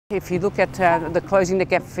If you look at the Closing the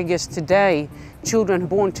Gap figures today, children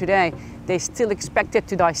born today, they're still expected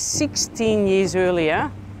to die 16 years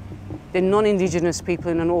earlier than non-indigenous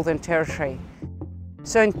people in the Northern Territory.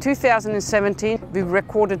 So in 2017, we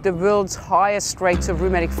recorded the world's highest rates of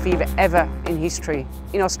rheumatic fever ever in history,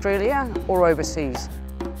 in Australia or overseas.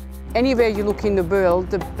 Anywhere you look in the world,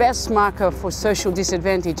 the best marker for social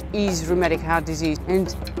disadvantage is rheumatic heart disease.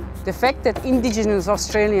 And the fact that Indigenous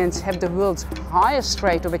Australians have the world's highest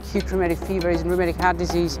rate of acute rheumatic fever and rheumatic heart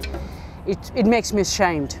disease, it makes me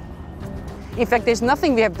ashamed. In fact, there's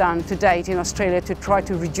nothing we have done to date in Australia to try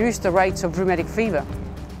to reduce the rates of rheumatic fever.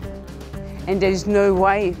 And there is no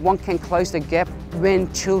way one can close the gap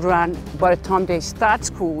when children, by the time they start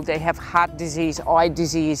school, they have heart disease, eye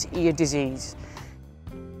disease, ear disease.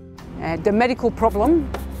 The medical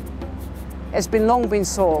problem has long been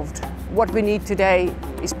solved. What we need today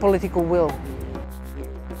is political will.